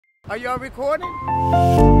Are y'all recording? You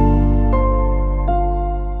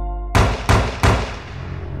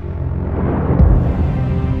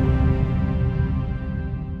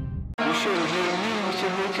should have hit me. You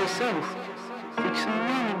should hit yourself. Fix some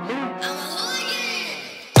money, bro.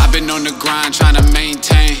 I've been on the grind trying to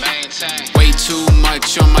maintain. Way too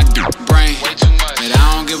much on my brain. But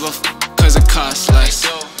I don't give a f cause it costs less.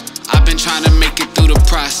 I've been trying to make it through the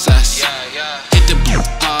process. Hit the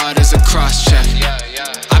hard as a cross check.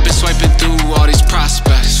 I've been swiping through all these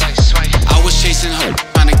prospects. I was chasing hope,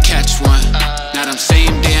 trying to catch one. Now them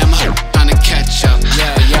same damn hope, trying to catch up.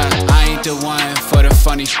 I ain't the one for the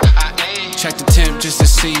funny. Check the temp just to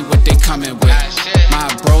see what they coming with. My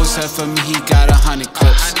bro said for me he got 100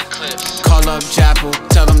 clips. Call up Jappel,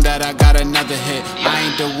 tell him that I got another hit. I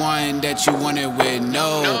ain't the one that you wanted with,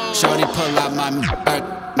 no. Shorty pull out my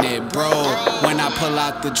it, bro. When I pull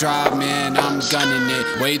out the drive, man, I'm gunning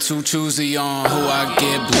it. Way too choosy on who I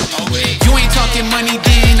get blue with. You ain't talking money,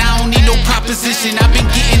 then I don't need no proposition. I've been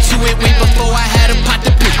getting to it way before I had a pot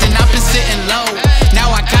to pick, and I've been sitting low. Now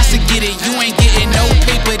I got to get it. You ain't getting no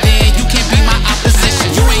paper, then you can't be my opposition.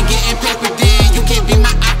 You ain't getting paper, then you can't be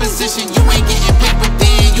my opposition. You ain't getting paper,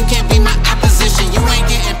 then you can't be my opposition. You ain't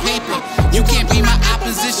getting paper. You can't be my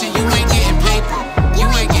opposition. You ain't getting paper. You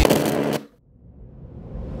ain't getting.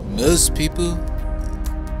 Most people,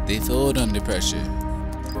 they fold under pressure.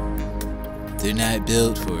 They're not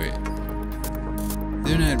built for it.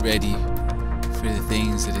 They're not ready for the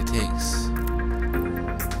things that it takes.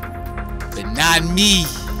 But not me.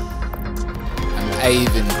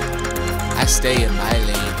 I stay in my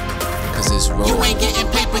lane, cause it's roll. You ain't getting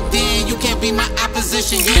paper, then you can't be my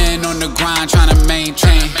opposition. Been on the grind trying to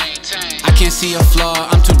maintain. I can't see a flaw,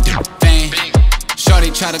 I'm too vain.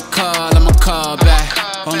 Shorty try to call, I'ma call back.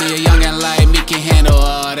 Only a youngin' like me can handle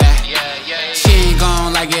all that. She ain't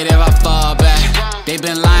gon' like it if I fall back. They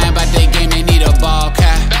been lying about they game, they need a ball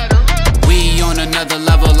cap. We on another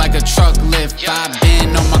level like a truck lift. I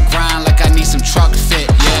been on my grind like I need some truck fit.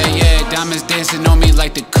 Diamonds dancing on me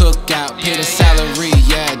like the cookout. Pay the salary,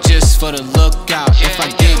 yeah, just for the lookout. If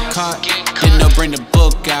I get caught, then they'll bring the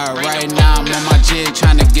book out. Right now I'm on my jig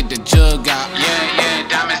trying to get the jug out.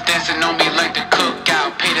 Diamonds dancing on me like the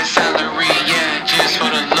cookout. Pay the salary, yeah, just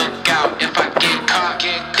for the lookout. If I get caught,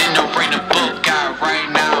 then they'll bring the book out.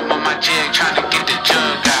 Right now I'm on my jig trying to get the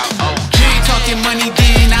jug out. Oh, you ain't talking money,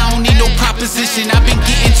 then I don't need no proposition. I've been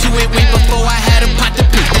getting to it way before I had a pot to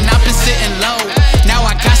pick, and I've been sitting low. Now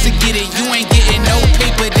I got to get it. You ain't getting no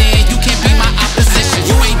paper, then you can't be my opposition.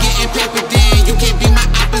 You ain't getting paper, then you can't be my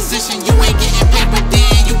opposition. You ain't getting paper,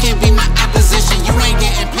 then you can't be my opposition. You ain't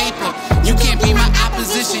getting paper. You can't be my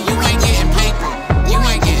opposition. You ain't getting paper. You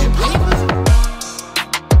ain't getting paper.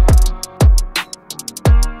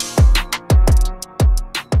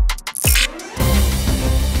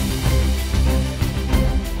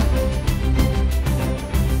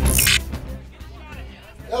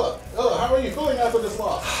 Ella, how are you feeling after this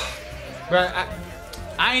loss? Bro,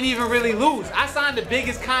 I ain't even really lose. I signed the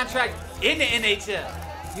biggest contract in the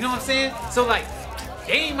NHL. You know what I'm saying? So like,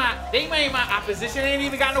 they ain't my opposition. They ain't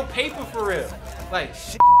even got no paper for real. Like,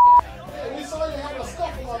 shit. Hey, we saw you have a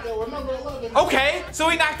scuffle out there with number 11. Okay, so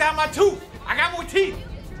he knocked out my tooth. I got more teeth.